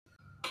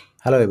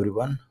Hello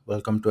everyone,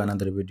 welcome to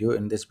another video.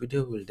 In this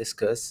video, we'll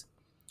discuss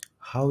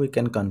how we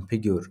can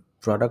configure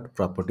product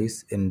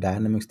properties in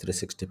Dynamics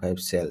 365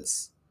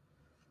 Sales.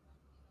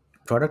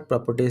 Product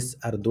properties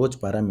are those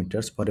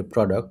parameters for a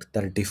product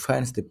that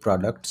defines the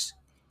product's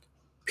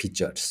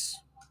features.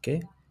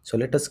 Okay, so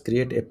let us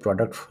create a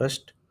product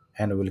first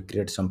and we'll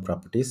create some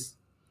properties.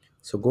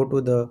 So go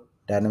to the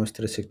Dynamics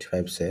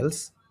 365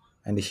 Sales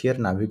and here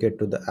navigate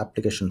to the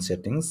application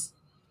settings.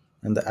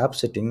 In the app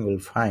setting, we'll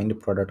find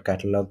product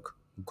catalog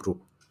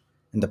group.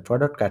 In the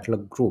product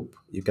catalog group,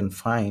 you can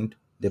find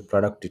the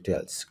product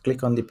details.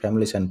 Click on the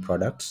families and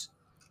products.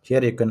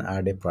 Here you can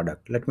add a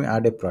product. Let me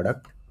add a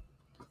product.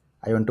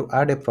 I want to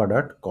add a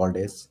product called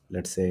as,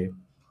 let's say,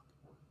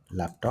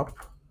 laptop,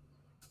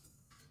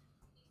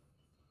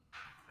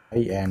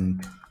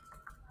 high-end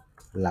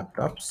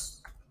laptops.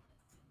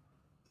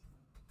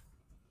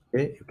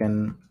 Okay, you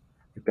can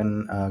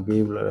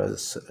give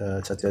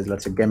such as,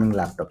 let's say, gaming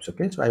laptops.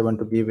 Okay, so I want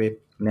to give a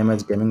name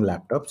as gaming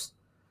laptops,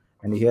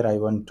 and here I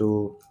want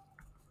to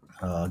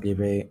give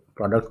a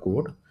product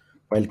code.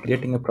 While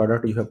creating a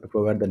product, you have to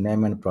provide the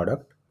name and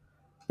product.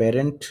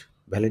 Parent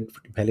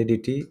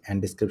validity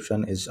and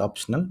description is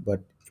optional,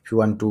 but if you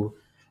want to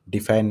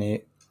define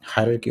a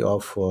hierarchy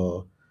of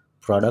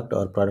product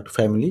or product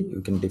family, you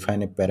can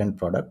define a parent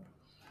product.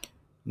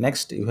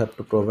 Next, you have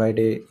to provide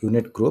a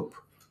unit group.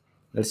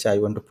 Let's say I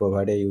want to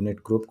provide a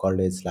unit group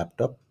called as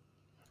laptop.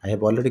 I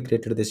have already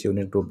created this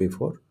unit group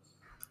before,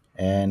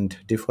 and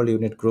default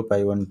unit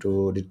I want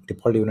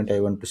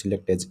to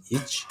select as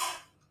each,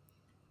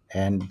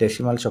 and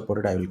decimal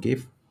supported I will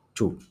give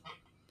 2.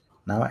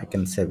 Now I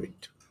can save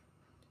it.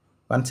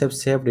 Once I've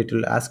saved, it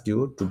will ask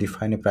you to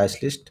define a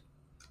price list.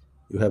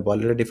 You have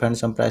already defined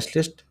some price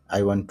list.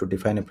 I want to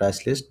define a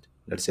price list.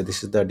 Let's say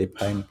this is the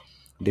define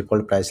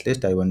default price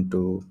list. I want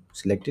to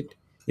select it.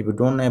 If you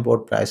don't know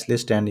about price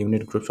list and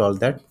unit groups, all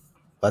that,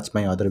 watch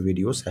my other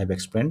videos. I have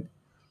explained.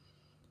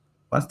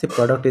 Once the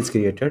product is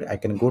created, I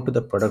can go to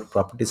the product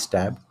properties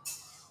tab,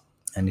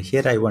 and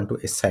here I want to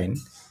assign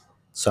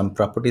some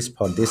properties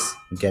for this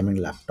gaming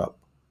laptop.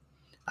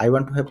 I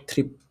want to have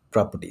 3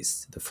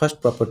 properties. The first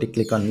property,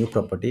 click on new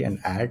property and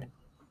add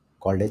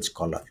called as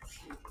color.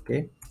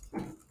 Okay,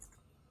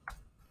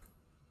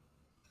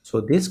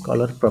 so this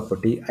color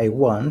property I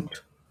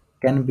want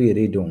can be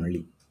read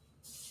only.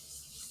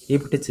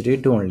 If it is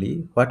read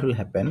only, what will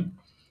happen?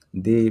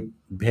 The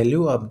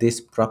value of this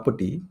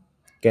property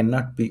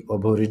cannot be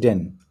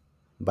overridden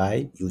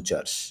by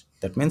users.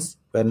 That means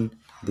when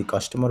the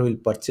customer will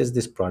purchase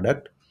this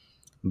product,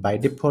 by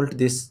default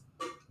this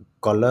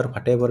color,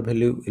 whatever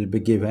value will be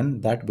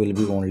given, that will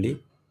be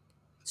only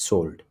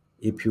sold.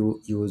 If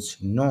you use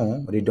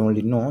no, read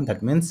only no,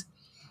 that means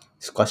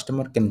this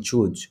customer can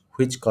choose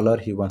which color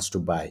he wants to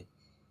buy.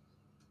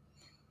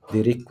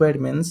 The required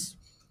means,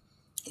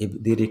 if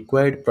the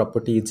required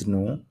property is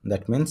no,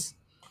 that means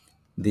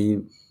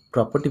the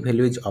property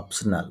value is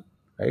optional,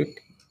 right?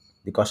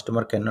 The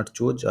customer cannot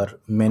choose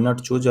or may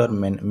not choose or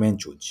may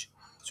choose.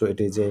 So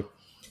it is a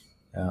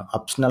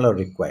optional or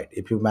required.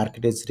 If you mark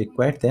it as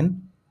required,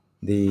 then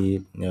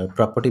the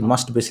property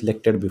must be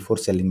selected before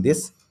selling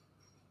this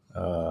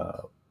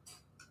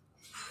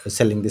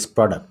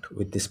product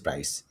with this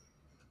price,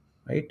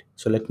 right?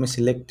 So let me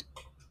select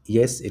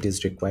yes, it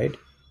is required.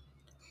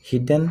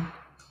 Hidden,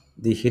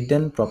 the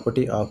hidden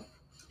property of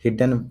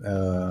hidden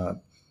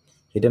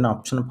hidden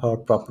option for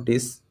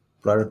properties,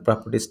 product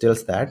properties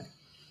tells that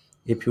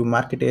if you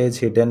mark it as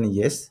hidden,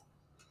 yes,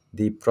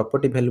 the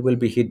property value will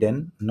be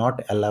hidden,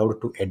 not allowed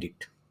to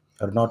edit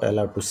or not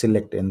allowed to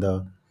select in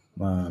the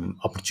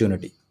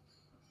opportunity.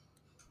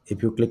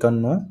 If you click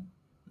on no,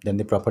 then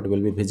the property will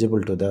be visible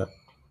to the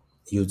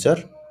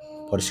user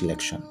for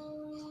selection.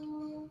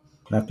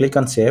 Now click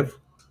on save.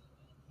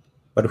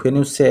 But when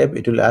you save,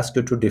 it will ask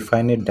you to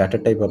define a data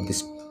type of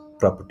this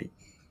property.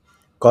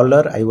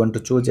 Color, I want to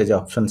choose as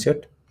option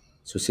set.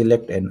 So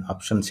select an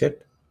option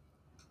set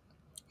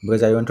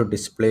because I want to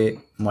display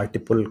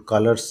multiple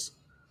colors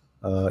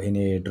in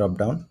a drop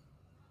down.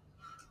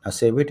 Now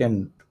save it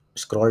and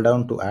scroll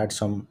down to add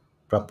some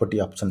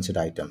property option set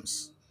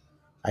items.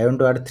 I want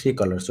to add 3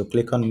 colors. So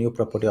click on new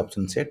property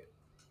option set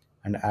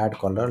and add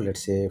color.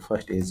 Let's say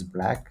first is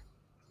black,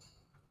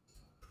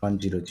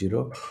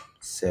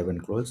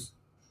 1007 close,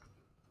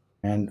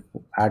 and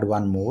add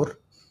one more,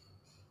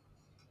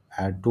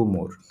 add 2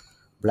 more.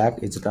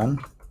 Black is done.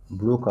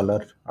 Blue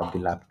color of the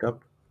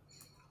laptop,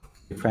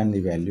 define the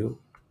value.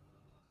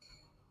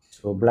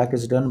 So black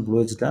is done,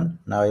 blue is done.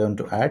 Now I want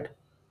to add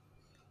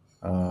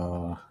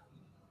uh,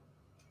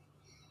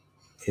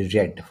 a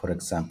red, for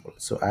example.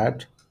 So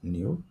add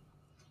new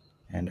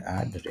and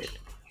add red.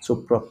 So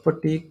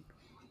property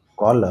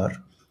color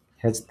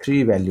has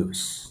 3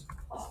 values.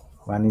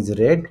 One is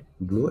red,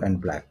 blue, and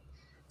black.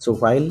 So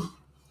while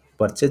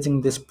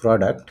purchasing this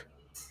product,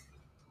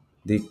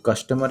 the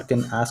customer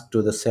can ask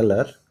to the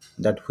seller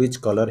that which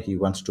color he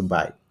wants to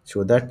buy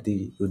so that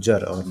the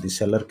user or the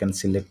seller can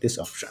select this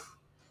option.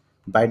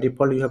 By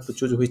default, you have to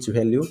choose which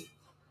value,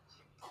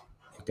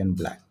 you can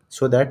black,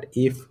 so that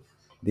if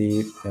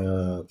the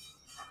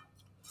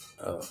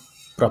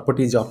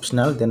property is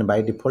optional, then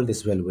by default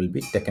this value will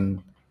be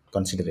taken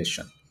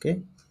consideration.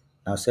 Okay,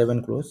 now save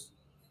and close.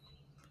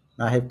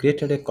 Now I have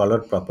created a color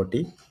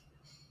property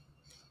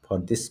for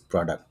this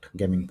product,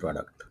 gaming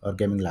product or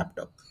gaming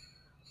laptop.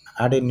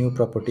 Add a new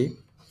property.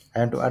 I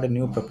want to add a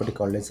new property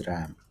called as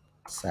RAM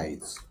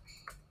size.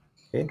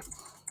 Okay,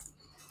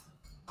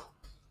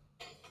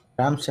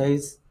 RAM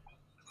size,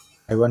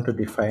 I want to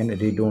define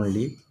read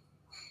only.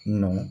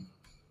 No,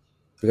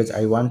 because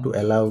I want to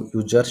allow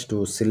users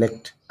to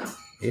select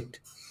it.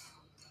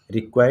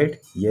 Required,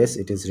 yes,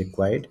 it is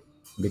required,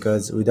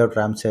 because without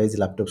RAM size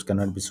laptops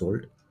cannot be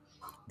sold.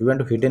 Do you want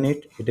to hidden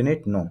it? Hidden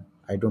it? No,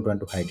 I don't want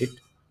to hide it.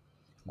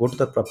 Go to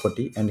the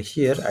property, and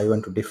here I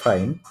want to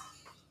define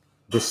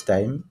this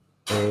time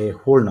a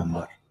whole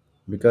number,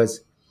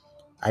 because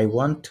I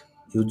want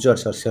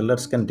users or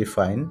sellers can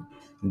define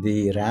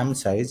the RAM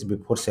size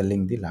before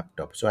selling the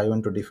laptop. So I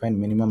want to define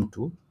minimum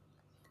 2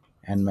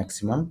 and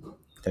maximum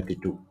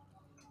 32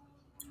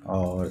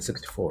 or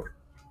 64,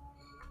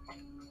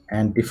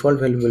 and default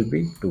value will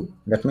be 2.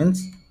 That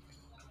means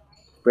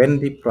when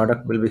the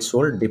product will be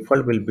sold,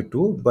 default will be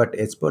 2, but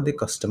as per the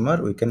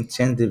customer we can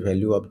change the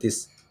value of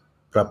this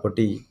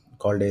property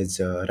called as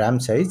RAM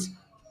size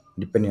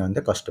depending on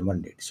the customer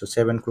need. So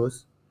save and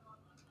close.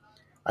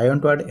 I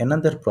want to add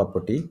another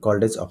property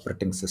called as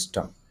operating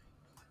system,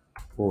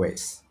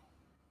 OS.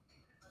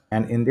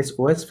 And in this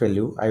OS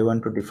value, I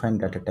want to define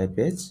data type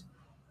as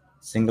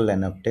single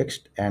line of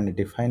text and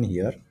define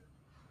here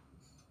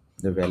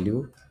the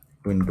value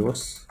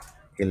Windows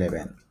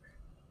 11.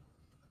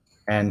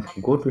 And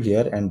go to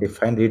here and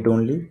define read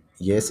only.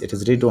 Yes, it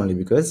is read only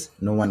because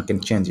no one can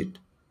change it.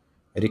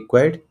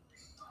 Required,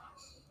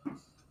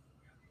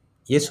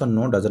 yes or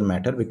no doesn't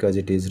matter because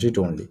it is read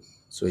only.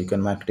 So you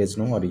can mark it as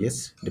no or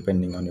yes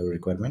depending on your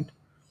requirement.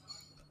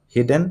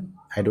 Hidden,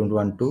 I don't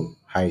want to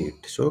hide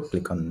it, so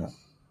click on no.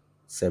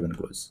 Save and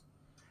close.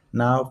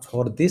 Now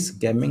for this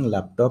gaming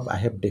laptop I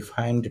have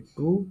defined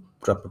two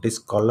properties,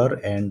 color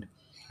and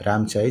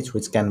RAM size,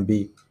 which can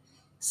be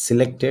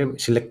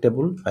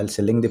selectable while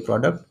selling the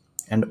product,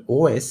 and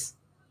OS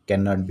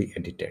cannot be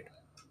edited,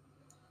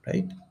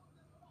 right?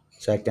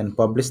 So I can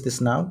publish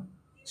this now.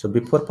 So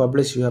before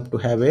publish you have to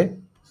have a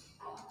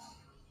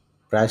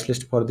price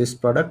list for this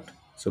product.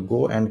 So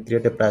go and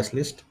create a price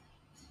list.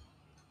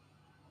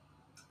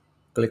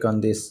 Click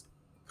on this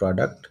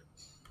product,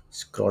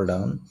 scroll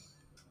down,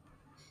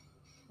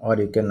 or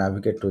you can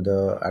navigate to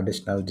the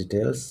additional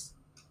details,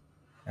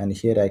 and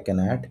here I can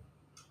add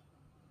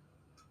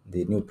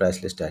the new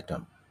price list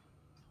item.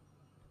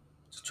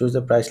 So choose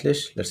the price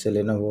list, let's say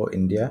Lenovo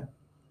India,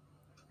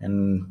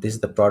 and this is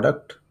the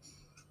product.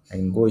 I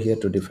can go here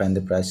to define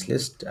the price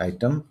list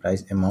item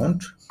price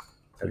amount.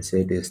 Let's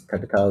say it is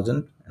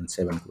 30,000 and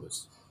 7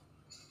 crores.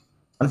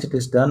 Once it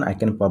is done I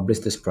can publish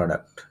this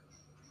product.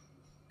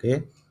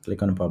 Okay,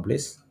 click on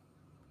publish.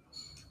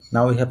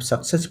 Now we have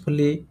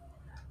successfully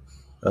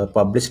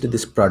published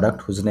this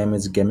product whose name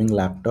is gaming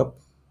laptop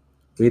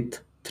with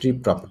three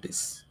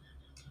properties.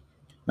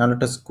 Now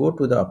let us go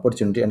to the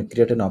opportunity and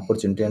create an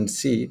opportunity and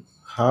see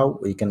how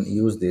we can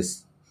use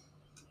this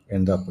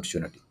in the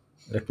opportunity.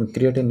 Let me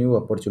create a new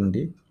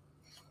opportunity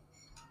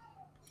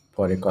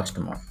for a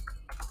customer.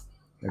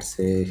 Let's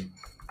say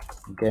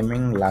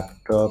gaming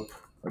laptop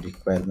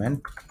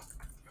requirement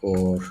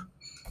for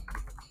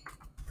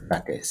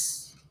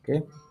Rakesh.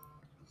 Okay,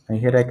 and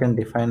here I can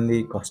define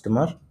the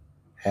customer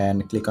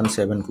and click on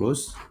save and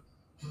close.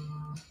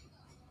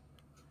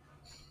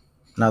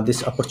 Now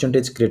this opportunity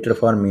is created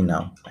for me.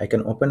 Now I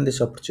can open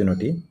this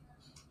opportunity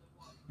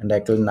and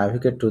I can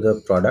navigate to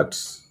the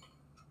products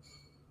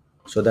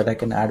so that I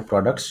can add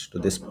products to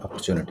this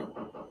opportunity.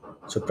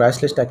 So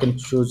price list, I can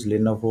choose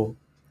Lenovo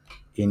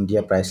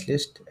India price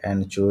list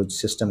and choose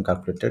system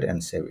calculated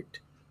and save it.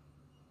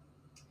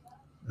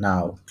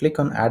 Now click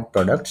on add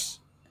products.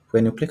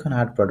 When you click on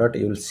add product,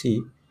 you will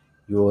see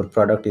your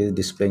product is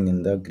displaying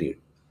in the grid.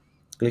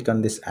 Click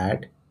on this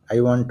add. I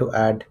want to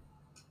add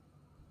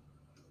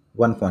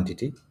one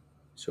quantity.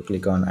 So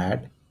click on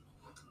add.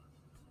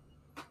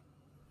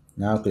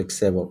 Now click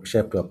save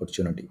to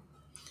opportunity.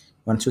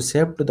 Once you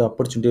save to the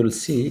opportunity, you will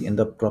see in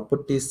the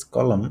properties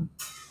column,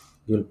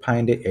 you will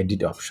find a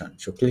edit option.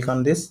 So click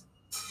on this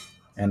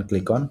and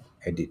click on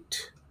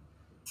edit.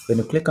 When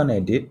you click on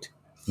edit,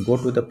 go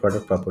to the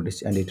product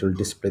properties and it will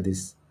display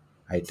these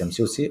items.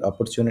 You see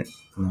opportunity,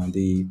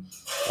 the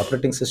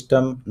operating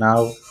system.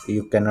 Now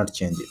you cannot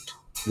change it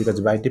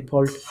because by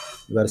default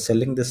you are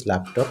selling this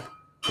laptop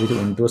with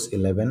Windows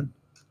 11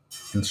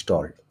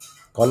 installed.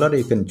 Color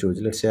you can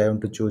choose. Let's say I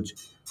want to choose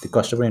the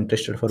customer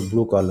interested for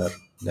blue color,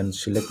 then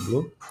select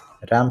blue.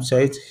 RAM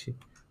size,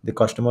 the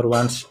customer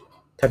wants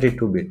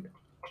 32-bit,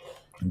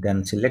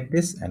 then select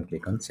this and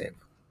click on save.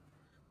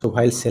 So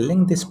while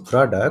selling this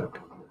product,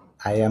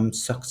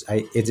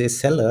 as a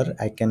seller,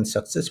 I can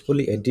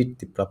successfully edit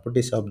the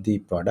properties of the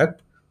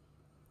product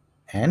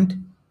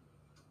and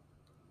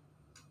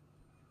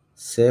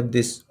save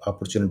this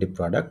opportunity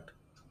product.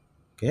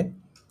 Okay,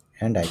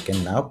 and I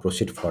can now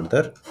proceed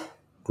further,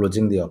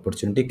 closing the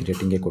opportunity,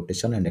 creating a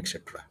quotation, and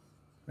etc.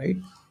 Right.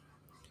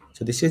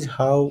 So this is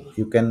how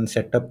you can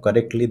set up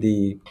correctly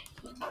the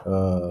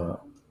uh,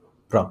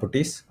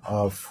 properties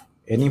of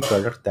any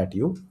product that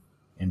you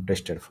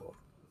interested for,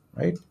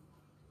 right?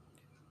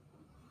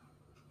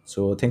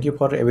 So thank you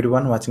for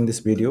everyone watching this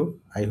video.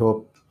 I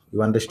hope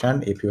you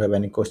understand. If you have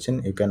any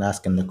question, you can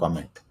ask in the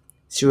comment.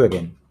 See you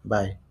again.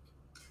 Bye.